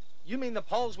 B1? You mean the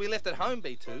poles we left at home,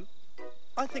 B2?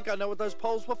 I think I know what those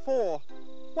poles were for.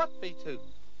 What, B2?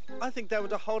 I think they were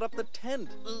to hold up the tent.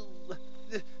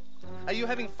 Are you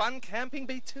having fun camping,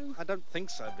 B2? I don't think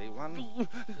so, B1.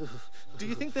 Do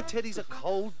you think the teddies are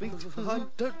cold, B2? I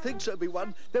don't think so,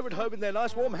 B1. They're at home in their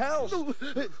nice warm house.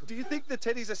 Do you think the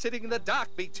teddies are sitting in the dark,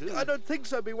 B2? I don't think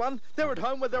so, B1. They're at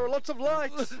home where there are lots of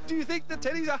lights. Do you think the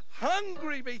teddies are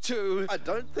hungry, B2? I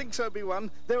don't think so, B1.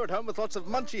 They're at home with lots of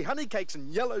munchy honey cakes and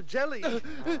yellow jelly.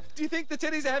 Do you think the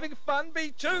teddies are having fun,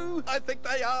 B2? I think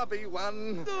they are,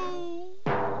 B1.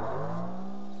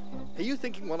 Are you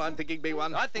thinking what I'm thinking,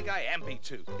 B1? I think I am,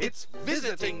 B2. It's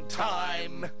visiting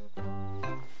time.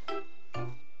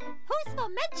 Who's for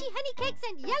munchy honey cakes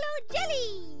and yellow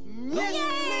jelly?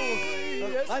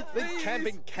 Yes, I think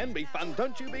camping can be fun,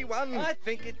 don't you, B1? I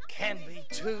think it can be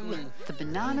too. The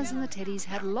bananas and the teddies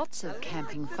had lots of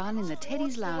camping fun in the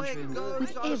teddies' lounge room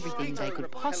with everything they could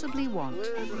possibly want.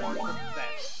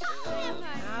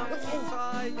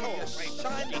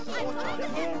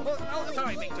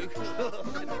 Sorry, B2.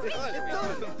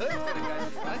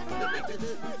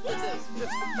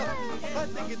 I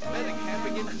think it's better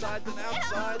camping inside than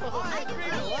outside. I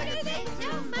really like it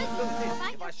so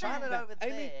much. If I shine it over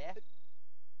there...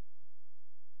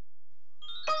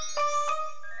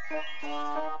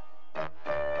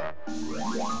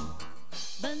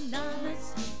 Bananas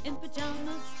in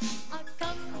pyjamas are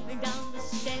coming down the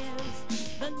stairs.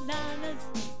 Bananas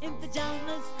in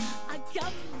pyjamas are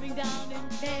coming down in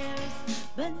pairs.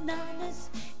 Bananas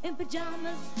in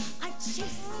pyjamas are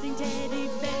chasing teddy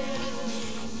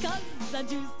bears. 'Cause on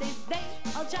Tuesdays they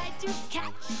all try to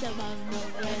catch them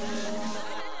unawares.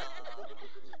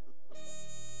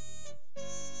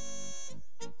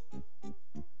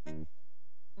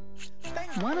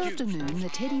 One afternoon, the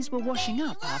teddies were washing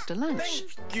up after lunch.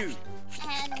 Thank you.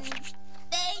 And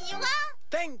there you are.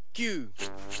 Thank you.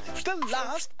 The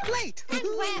last plate. And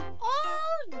we're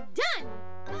all done.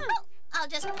 Oh, I'll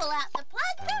just pull out the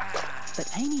plug.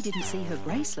 But Amy didn't see her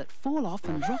bracelet fall off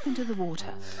and drop into the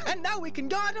water. And now we can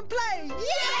go out and play. Yay!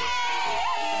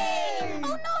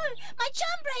 Oh no, my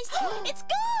charm bracelet. It's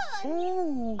gone.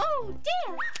 Ooh. Oh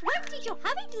dear, when did you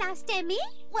have it last, Amy?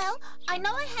 Well, I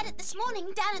know I had it this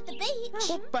morning down at the beach.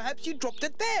 Well, perhaps you dropped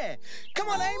it there. Come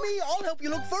on, Amy, I'll help you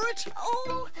look for it.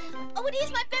 Oh, it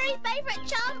is my very favourite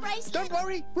charm bracelet. Don't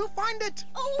worry, we'll find it.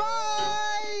 Oh.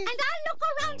 Bye. And I'll look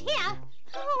around here.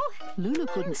 Oh. Lulu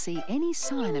couldn't see any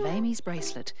sign of Amy's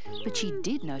bracelet, but she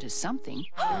did notice something.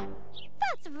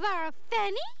 That's very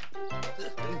funny.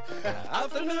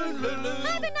 Afternoon, Lulu.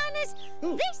 Hi, Bananas.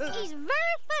 This is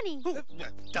very funny.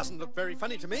 Doesn't look very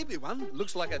funny to me, B1.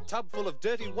 Looks like a tub full of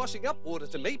dirty washing up water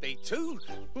to me, B2.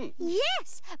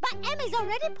 Yes, but Emmy's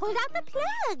already pulled out the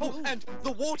plug. Oh, and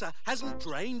the water hasn't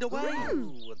drained away.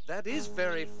 Ooh, that is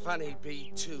very funny,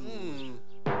 B2.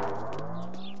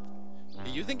 Are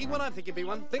you thinking what I'm thinking,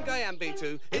 B1? Think I am,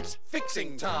 B2. It's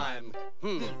fixing time.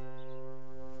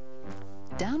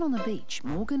 Down on the beach,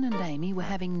 Morgan and Amy were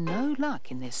having no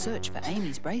luck in their search for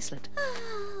Amy's bracelet.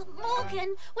 Oh,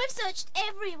 Morgan, we've searched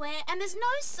everywhere and there's no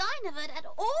sign of it at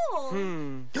all.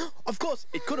 Of course,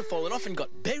 it could have fallen off and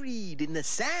got buried in the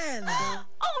sand. Oh,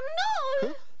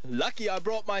 no! Lucky I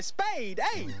brought my spade,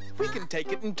 eh? We can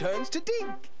take it in turns to dig.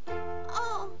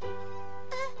 Oh,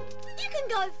 you can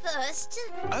go first.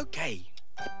 Okay.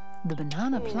 The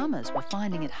banana plumbers were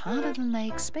finding it harder than they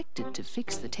expected to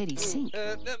fix the teddy sink.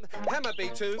 Hammer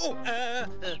B2. Oh,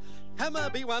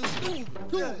 hammer B1.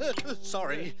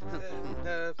 Sorry.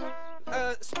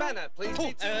 Spanner, please.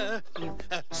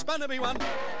 Spanner B1.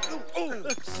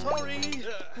 Sorry.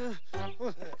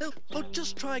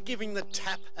 Just try giving the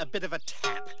tap a bit of a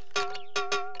tap.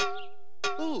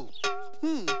 Ooh.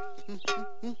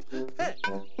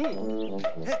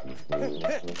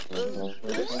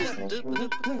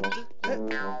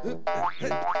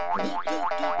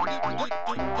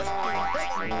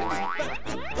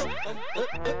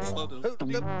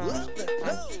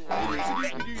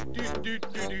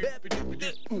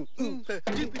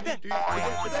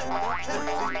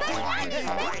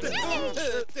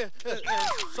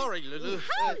 Sorry, Lulu.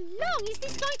 How long is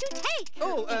this going to take?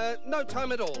 Oh, no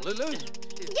time at all, Lulu.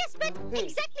 Yes, but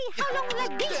exactly how long will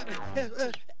that be?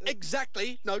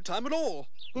 Exactly no time at all.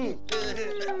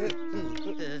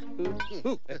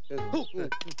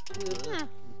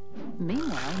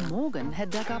 Meanwhile, Morgan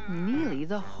had dug up nearly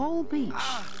the whole beach.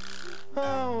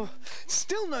 Oh,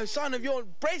 still no sign of your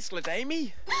bracelet,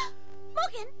 Amy.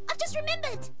 Morgan, I've just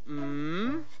remembered.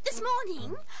 This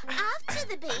morning, after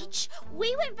the beach,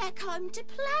 we went back home to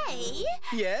play.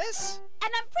 Yes? And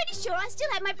I'm pretty sure I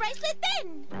still had my bracelet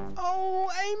then.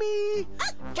 Oh, Amy!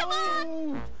 Come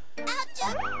on!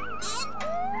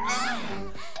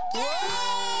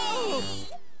 Yay!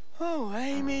 Oh,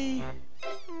 Amy.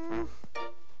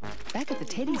 Back at the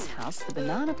Teddy's house, the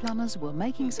banana plumbers were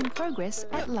making some progress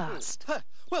at last.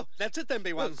 Well, that's it then,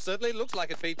 B1. Certainly looks like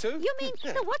it, B2. You mean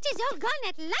the water's all gone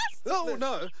at last? Oh,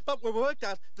 no, but we worked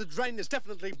out the drain is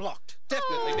definitely blocked.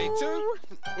 Definitely,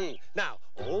 B2. Now,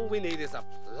 all we need is a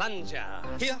plunger.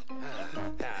 Here.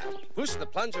 Push the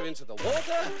plunger into the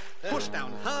water. Push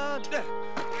down hard.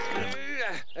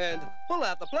 And pull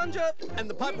out the plunger. And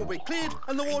the pipe will be cleared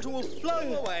and the water will flow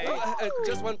away.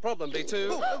 Just one problem,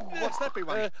 B2. What's that, B1?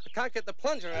 I can't get the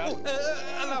plunger out.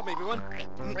 Allow me, B1.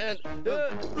 And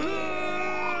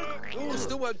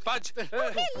still won't budge.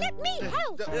 Okay, let me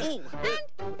help.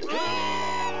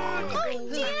 Oh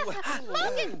dear!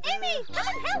 Morgan, Amy, come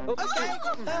and help! Okay.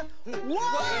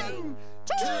 1,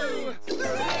 2, 3!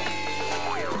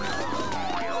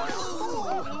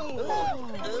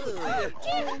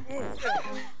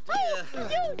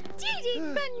 You did it,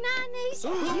 Bananas!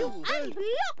 You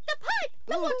unblocked the pipe!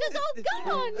 The water's all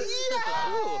gone!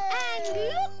 And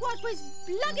look what was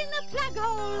plugging the plug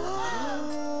hole!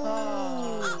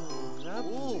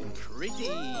 Oh, pretty.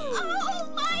 Oh,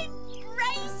 my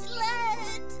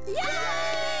bracelet! Yay!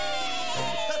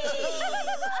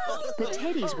 The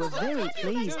Teddies were very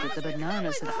pleased that the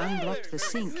bananas had unblocked the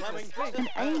sink, and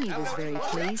Amy was very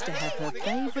pleased to have her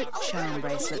favourite charm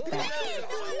bracelet back.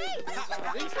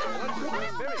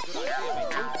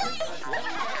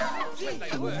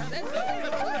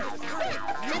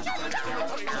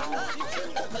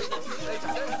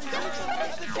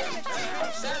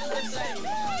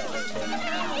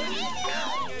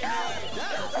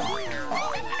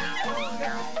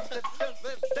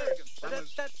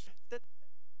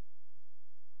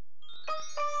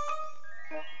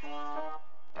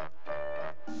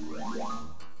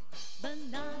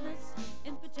 Bananas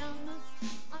in pajamas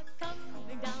are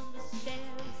coming down the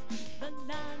stairs.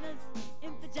 Bananas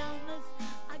in pajamas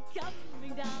are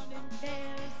coming down in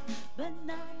pairs.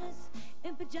 Bananas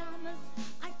in pajamas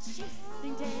are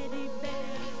chasing teddy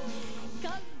bears.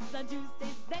 'Cause on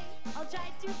Tuesdays they all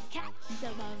try to catch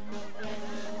them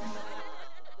unawares.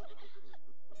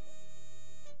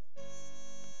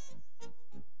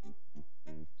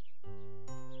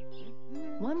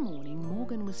 One morning,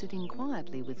 Morgan was sitting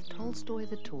quietly with Tolstoy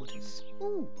the tortoise.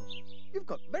 Ooh, you've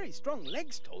got very strong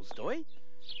legs, Tolstoy.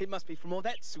 It must be from all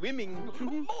that swimming.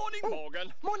 Morning,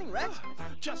 Morgan. Morning, Rat.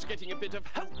 Just getting a bit of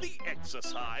healthy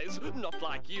exercise. Not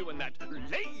like you and that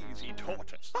lazy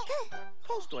tortoise. Oh,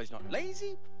 Tolstoy's not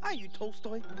lazy. Are you,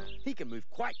 Tolstoy? He can move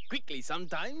quite quickly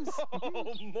sometimes.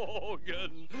 Oh,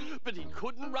 Morgan. But he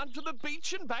couldn't run to the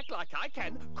beach and back like I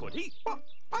can, could he? Well,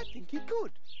 I think he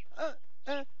could.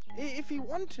 If he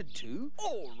wanted to.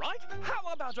 All right,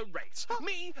 how about a race?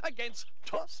 Me against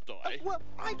Tolstoy. Well,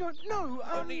 I don't know.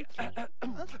 Only,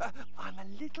 I'm a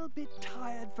little bit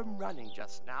tired from running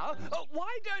just now.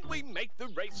 Why don't we make the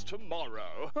race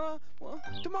tomorrow? Well,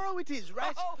 tomorrow it is,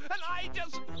 Rat. Oh, and I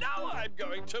just know I'm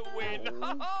going to win.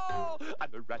 I'm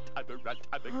a rat, I'm a rat,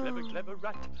 I'm a clever, clever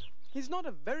rat. He's not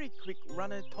a very quick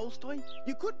runner, Tolstoy.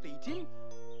 You could beat him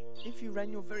if you ran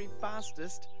your very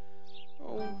fastest.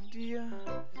 Oh, dear.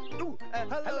 Oh,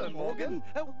 hello, Morgan.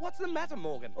 What's the matter,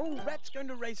 Morgan? Oh, Rat's going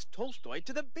to race Tolstoy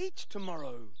to the beach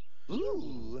tomorrow.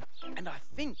 Ooh. And I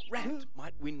think Rat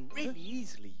might win really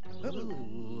easily.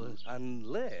 Ooh.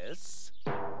 Unless...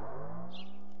 Are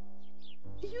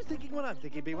you thinking what I'm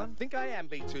thinking, B1? I think I am,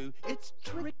 B2. It's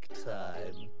trick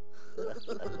time.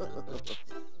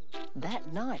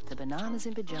 That night, the bananas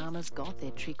in pyjamas got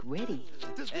their trick ready.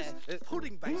 Does this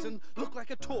pudding basin look like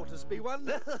a tortoise, B1?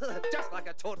 Just like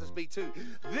a tortoise, B2.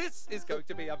 This is going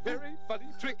to be a very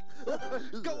funny trick.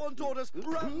 Go on, tortoise,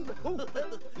 run! Oh,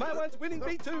 my one's winning,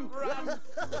 B2, run!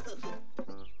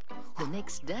 The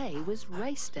next day was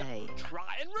race day.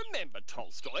 Try and remember,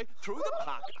 Tolstoy, through the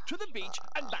park, to the beach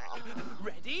and back.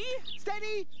 Ready?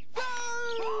 Steady, go!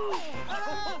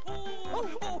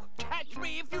 Oh, catch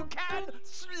me if you can,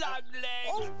 slug leg!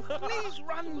 Oh, please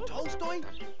run, Tolstoy.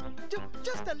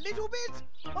 Just a little bit.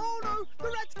 Oh, no,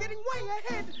 the rat's getting way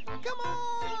ahead. Come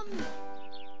on!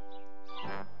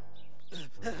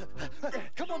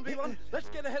 Come on, B1, let's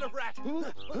get ahead of Rat.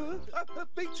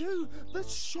 B2, the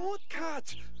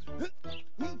shortcut. Ooh,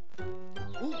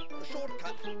 the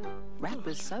shortcut. Rat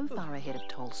was so far ahead of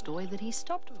Tolstoy that he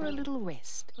stopped for a little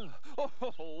rest.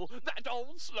 Oh, that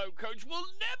old slow coach will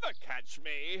never catch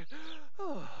me.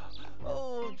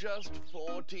 Oh, just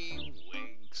 40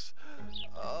 winks.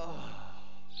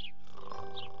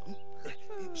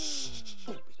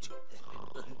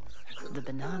 The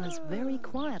bananas very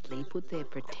quietly put their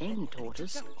pretend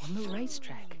tortoise on the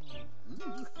racetrack.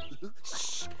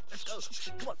 Let's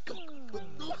go. Come on.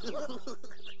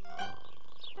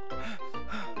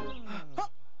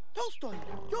 Tolstoy,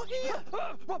 you're here!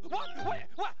 What? Where?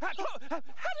 What? How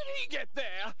did he get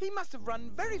there? He must have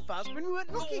run very fast when we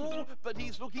weren't looking. Oh, but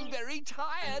he's looking very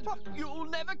tired. You'll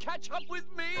never catch up with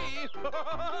me.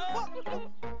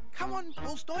 Come on,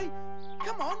 Tolstoy.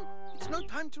 Come on. It's no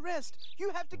time to rest.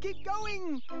 You have to keep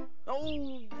going.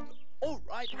 Oh, all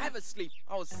right, have a sleep.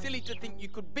 I was silly to think you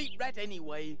could beat Rat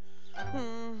anyway.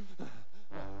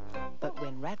 But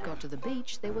when Rat got to the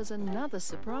beach, there was another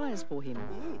surprise for him.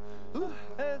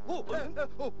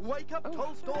 Wake up,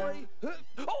 Tolstoy!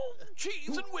 Oh,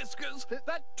 cheese and whiskers!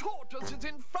 That tortoise is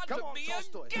in front of me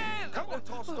Tolstoy. again! Come on,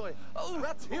 Tolstoy! Oh,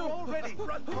 Rat's here already!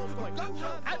 Run, Tolstoy! Go,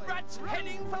 Tolstoy! And Rat's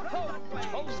heading for home,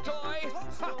 Tolstoy!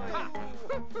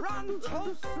 Run,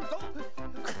 Tolstoy!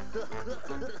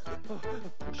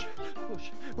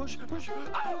 Push!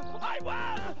 Oh, I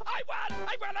won!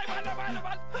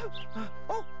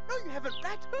 Oh, no, you haven't,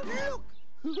 Rat. Look!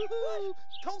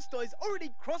 Tolstoy's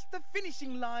already crossed the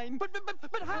finishing line. But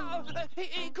how?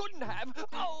 He couldn't have.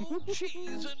 Oh,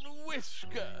 cheese and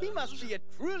whisker. He must be a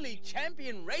truly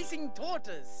champion racing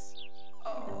tortoise.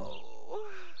 Oh.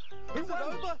 Is it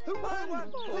over? Who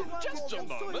won? Just a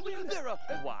moment. There are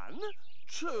 1,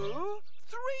 2,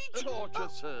 3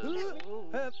 tortoises.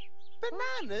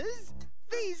 Bananas?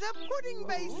 These are pudding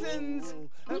basins.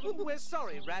 We're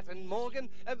sorry, Rat and Morgan.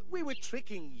 We were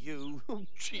tricking you. Oh,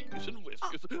 cheese and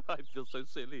whiskers. I feel so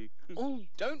silly. Oh,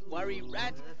 don't worry,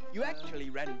 Rat. You actually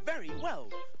ran very well.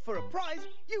 For a prize,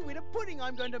 you win a pudding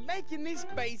I'm going to make in this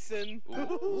basin.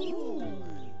 Ooh.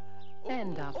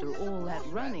 And after all that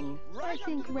running, I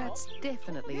think Rat's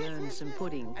definitely earned some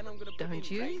pudding. Don't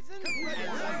you? There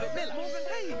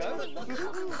you go.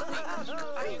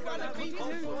 Are you going to beat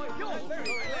him? You're very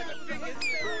clever.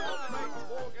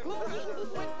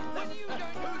 What are you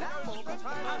doing now, Morgan?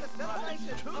 I'm a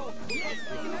celebration. Yes,